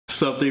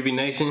What's up, 3B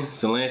Nation?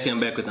 It's Delancey.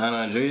 I'm back with Aunt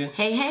Andrea.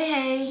 Hey,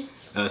 hey,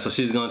 hey. So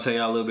she's going to tell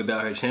y'all a little bit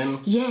about her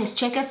channel. Yes,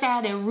 check us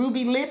out at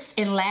Ruby Lips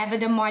and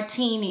Lavender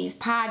Martinis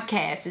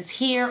podcast. It's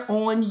here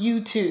on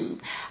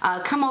YouTube.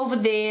 Come over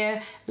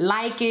there,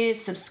 like it,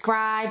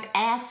 subscribe,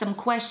 ask some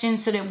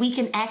questions so that we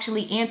can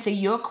actually answer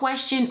your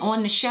question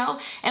on the show.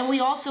 And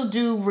we also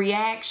do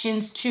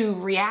reactions to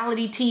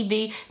reality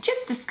TV.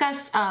 Just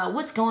discuss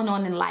what's going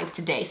on in life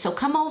today. So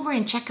come over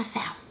and check us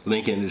out.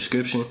 Link in the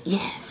description.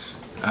 Yes.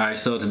 Alright,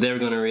 so today we're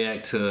going to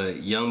react to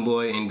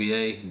YoungBoy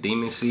NBA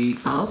Demon Seed.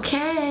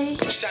 Okay.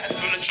 Shots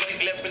from the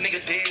drink left a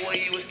nigga dead what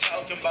he was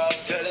talking about.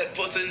 Tell that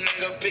pussy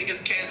nigga pick his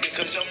casket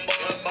cause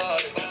YoungBoy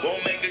bought it. Won't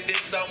make a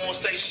diss, I won't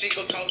say shit,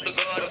 go talk to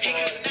God about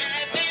it.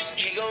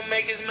 He gon'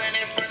 make his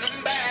money from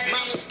them back.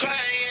 Mama's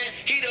crying,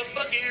 he the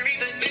fucking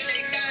reason this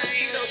ain't dying.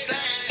 He so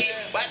slimy,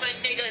 wipe a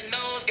nigga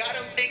nose, got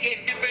him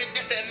thinking different,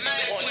 that's that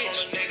mind switch.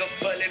 On a nigga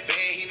fully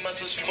bad, he must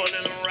was full of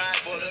them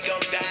rifles. Gun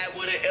died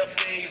with an F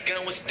in his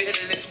gun was still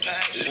in his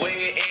pack.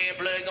 Way and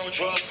blood gon'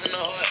 draw from the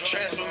heart.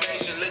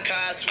 Transformation, look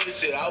how I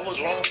switch it. I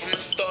was wrong from the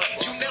start.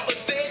 You never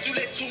said you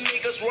let two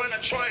niggas run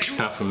a train.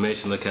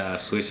 Confirmation, look how I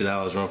switched it.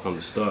 I was wrong from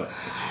the start.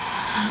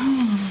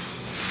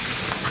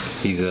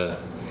 He's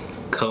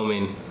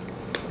coming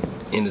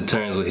into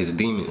terms with his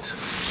demons.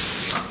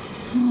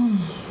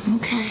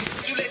 Okay.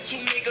 You let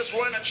two niggas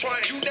run a train.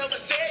 You never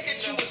said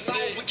that you was so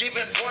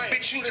forgiving brain.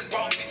 Bitch, you done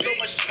brought me so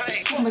much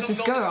pain. With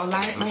this girl,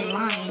 like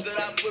lying. That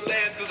I put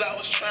last cause I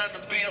was trying to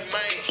be a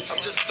man.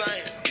 I'm just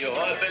saying, your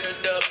heart been a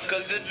dub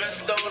cause it been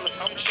stolen.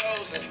 I'm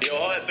chosen. Your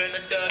heart been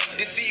a dub.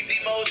 Deceived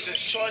emotions.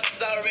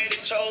 Choices already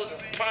chosen.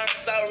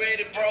 Promise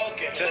already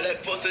broken. Tell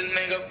that pussy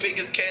nigga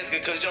pick his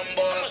casket cause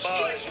YoungBoy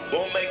bought it.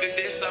 Won't make a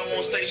diss, I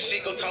won't say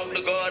shit, go talk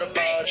to God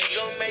about it. He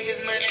gon' make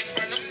his money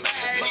from the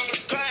back.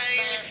 Mama's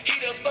crying. He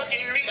the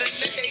fucking reason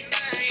that they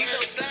dying. He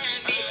so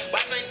slimy.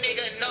 Wipe a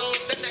nigga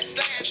nose, that's that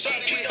slime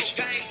shit. He no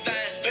gang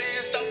signs,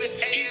 pants off his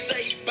ass. He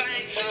say he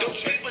bang. Them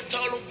people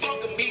told him fuck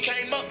him. He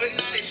came up and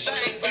not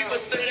ashamed. People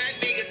say that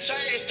nigga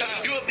changed.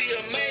 You'll be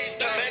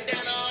amazed.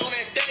 Bandana on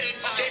that dirty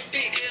mouth. That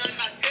stick here on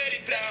my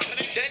dirty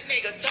blood. That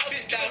nigga talk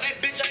this down.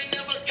 That bitch ain't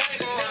never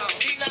came around.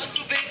 He knocked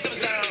two victims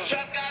down.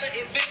 Trap got an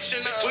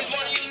eviction on. Which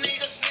one of you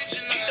niggas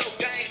snitching on? He no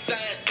gang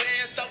signs,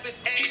 pants off his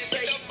ass. He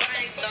say he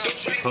bang.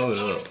 Hold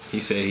up. He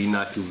said he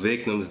knocked two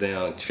victims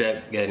down.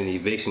 Trap got an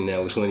eviction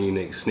now. Which one of you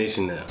niggas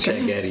snitching now? Trap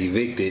got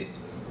evicted.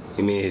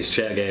 You mean his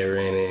trap guy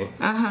ran in?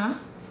 Uh-huh.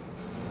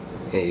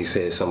 And he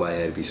said somebody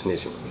had to be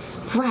snitching.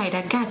 Right,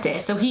 I got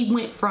that. So he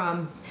went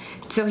from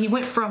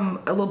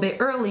a little bit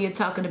earlier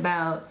talking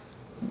about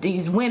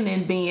these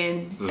women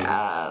being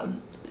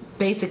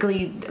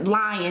basically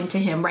lying to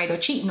him, right, or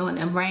cheating on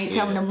him, right,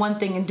 telling them one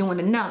thing and doing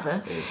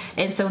another,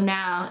 and so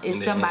now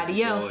it's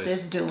somebody else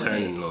that's doing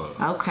it.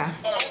 Okay.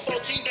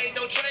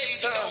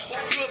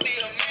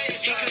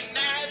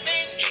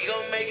 He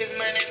gon' make his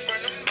money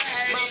from them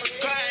back. Mama's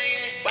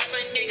crying, wipe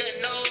a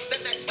nigga nose,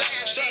 that's that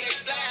slime shit.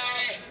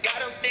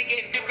 Got him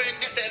thinking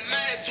different, that's that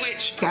mind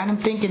switch. Got him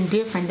thinking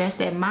different, that's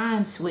that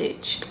mind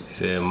switch. He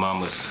said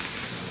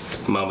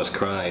mama's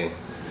crying.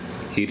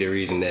 He the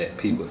reason that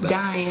people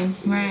dying,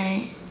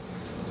 right.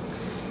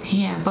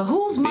 Yeah, but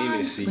who's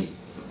mind switch?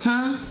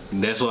 Huh?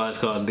 That's why it's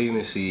called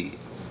Demon Seed.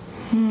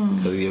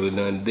 Cause he ever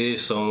done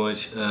this so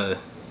much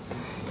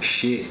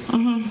shit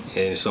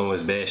and so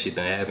much bad shit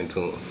done happened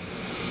to him.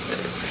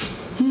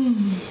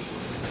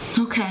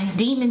 Okay,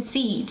 demon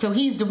seed. So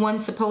he's the one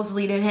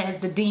supposedly that has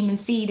the demon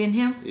seed in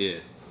him? Yeah.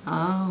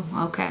 Oh,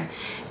 okay.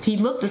 He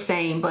looked the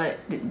same, but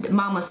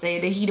Mama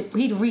said that he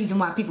the reason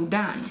why people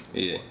dying.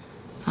 Yeah.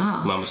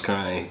 Oh. Mama's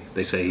crying.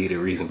 They say he the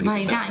reason people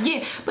dying.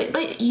 Yeah,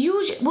 but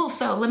usually, well,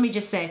 so let me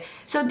just say,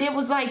 so there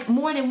was like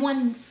more than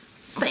one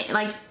thing.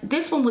 Like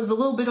this one was a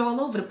little bit all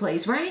over the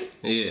place, right?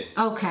 Yeah.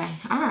 Okay,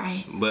 all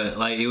right. But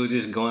like it was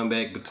just going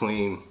back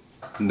between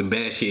the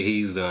bad shit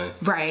he's done,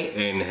 right,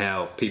 and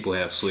how people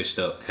have switched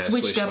up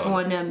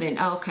on them, and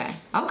okay,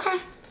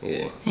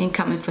 yeah, ain't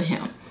coming for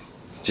him.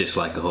 Just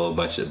like a whole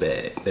bunch of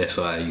bad. That's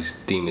why he's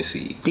Demon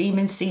Seed.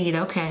 Demon Seed,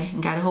 okay.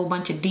 Got a whole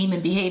bunch of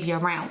demon behavior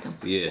around him.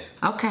 Yeah.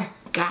 Okay,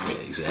 got it.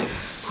 Yeah, exactly.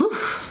 Whew.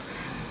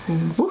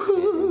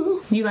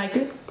 Woohoo! You liked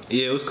it?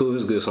 Yeah, it was cool. It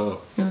was a good song.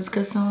 It was a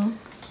good song.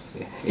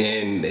 Yeah.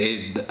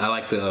 And I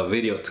like the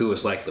video too.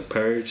 It's like The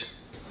Purge.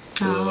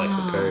 Like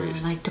The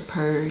Purge. Like The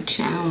Purge.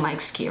 Yeah. I don't like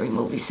scary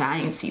movies, so I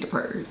ain't see The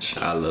Purge.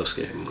 I love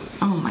scary movies.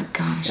 Oh my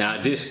gosh. And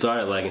I just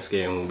started liking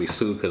scary movies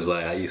too, cause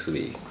like I used to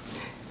be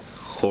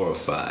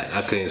horrified.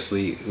 I couldn't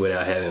sleep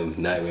without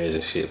having nightmares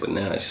and shit. But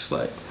now it's just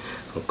like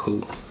I'm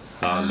cool.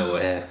 I don't know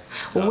what happened.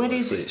 Well, what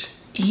is it?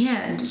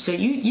 Yeah. So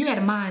you had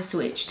a mind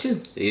switch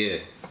too. Yeah.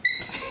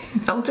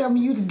 Don't tell me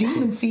you the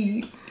demon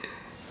seed.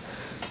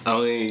 I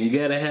mean, you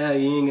gotta have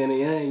yin and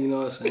yang, you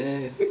know what I'm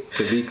saying?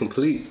 To be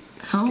complete.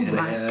 Oh you gotta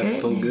my have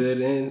goodness. some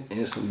good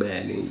and some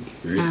bad in you.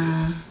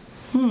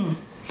 Really.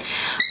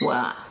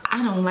 Well,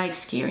 I don't like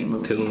scary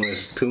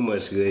movies. Too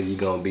much good, you're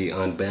gonna be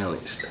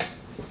unbalanced.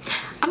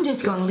 I'm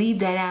just gonna leave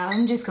that out.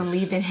 I'm just gonna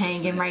leave it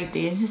hanging right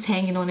there, just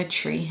hanging on a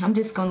tree. I'm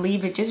just gonna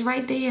leave it just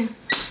right there.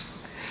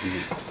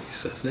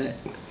 It's a fact.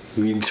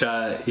 You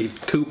try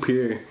too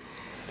pure,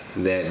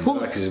 that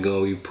dark is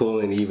gonna be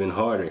pulling even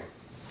harder.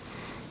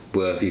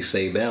 But if you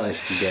stay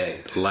balanced, you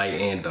got light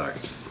and dark.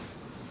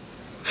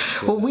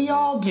 Well, we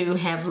all do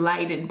have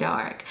light and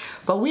dark,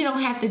 but we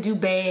don't have to do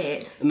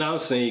bad. No, I'm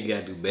saying you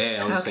gotta do bad.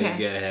 I'm saying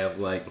you gotta have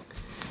like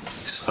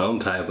some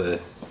type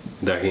of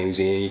dark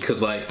energy in you.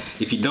 Cause like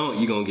if you don't,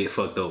 you're gonna get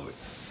fucked over.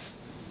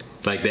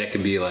 Like that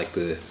could be like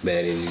the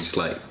bad energy, just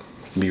like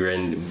be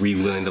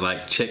willing to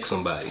like check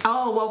somebody.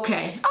 Oh,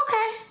 okay.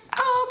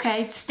 Oh,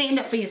 okay. Stand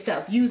up for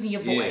yourself, using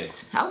your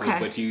voice. Yeah. Okay.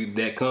 But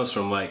that comes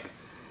from like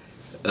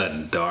a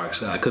dark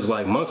side, cause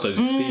like monks are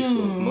just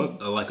peaceful.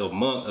 Like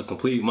a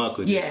complete monk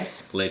would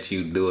just let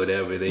you do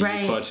whatever.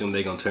 You punch them,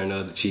 they gonna turn the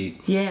other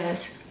cheek.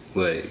 Yes.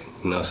 But you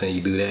know what I'm saying,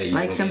 you do that, you're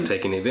like gonna get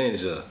taken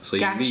advantage of. So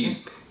you need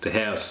to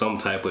have some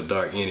type of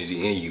dark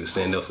energy in you to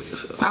stand up for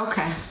yourself.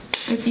 Okay.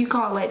 If you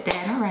call it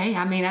that, all right.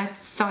 I mean, I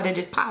saw that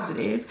as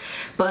positive,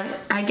 but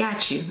I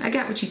got you. I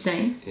got what you're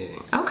saying.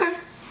 Yeah. Okay.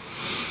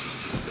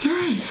 All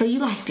right. So you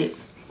liked it?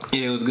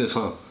 Yeah, it was a good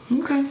song.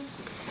 Okay.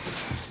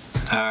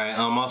 Alright,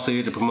 I'm also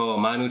here to promote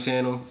my new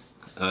channel.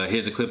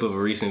 Here's a clip of a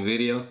recent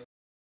video.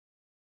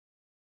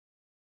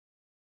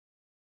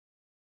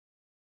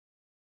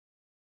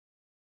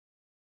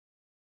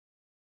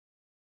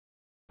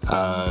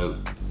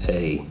 I'm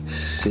a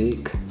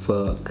sick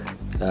fuck.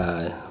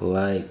 I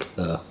like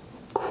a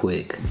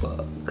quick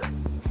fuck.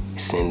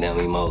 Send them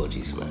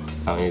emojis, man.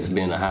 I mean, it's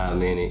been a hot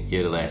minute.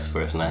 You're the last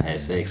person I had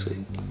sex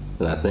with.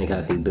 And I think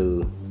I can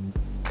do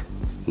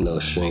no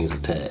strings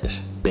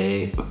attached.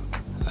 Babe,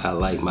 I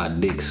like my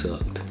dick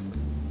sucked.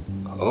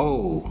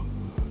 Oh.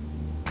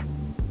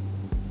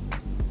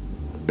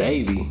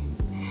 Baby.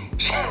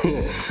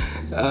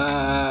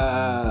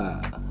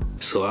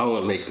 So I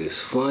want to make this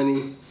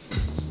funny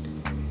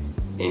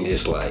and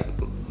just like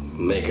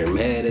make her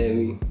mad at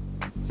me.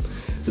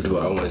 Do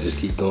I want to just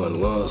keep going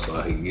along so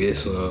I can get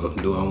some?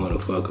 Do I want to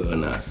fuck her or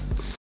not?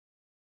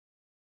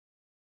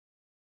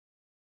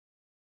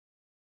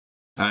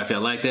 Alright, if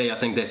y'all like that, y'all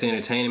think that's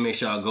entertaining, make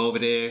sure y'all go over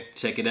there,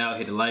 check it out,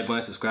 hit the like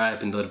button,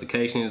 subscribe, hit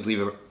notifications, leave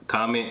a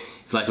comment.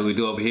 If you like what we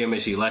do over here, make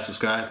sure you like,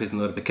 subscribe, hit the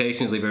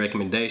notifications, leave a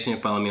recommendation,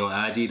 follow me on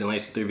IG, the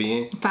links to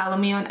 3VN. Follow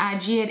me on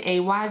IG at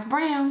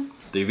AWiseBrown.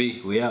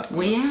 3V, we out.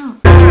 We out.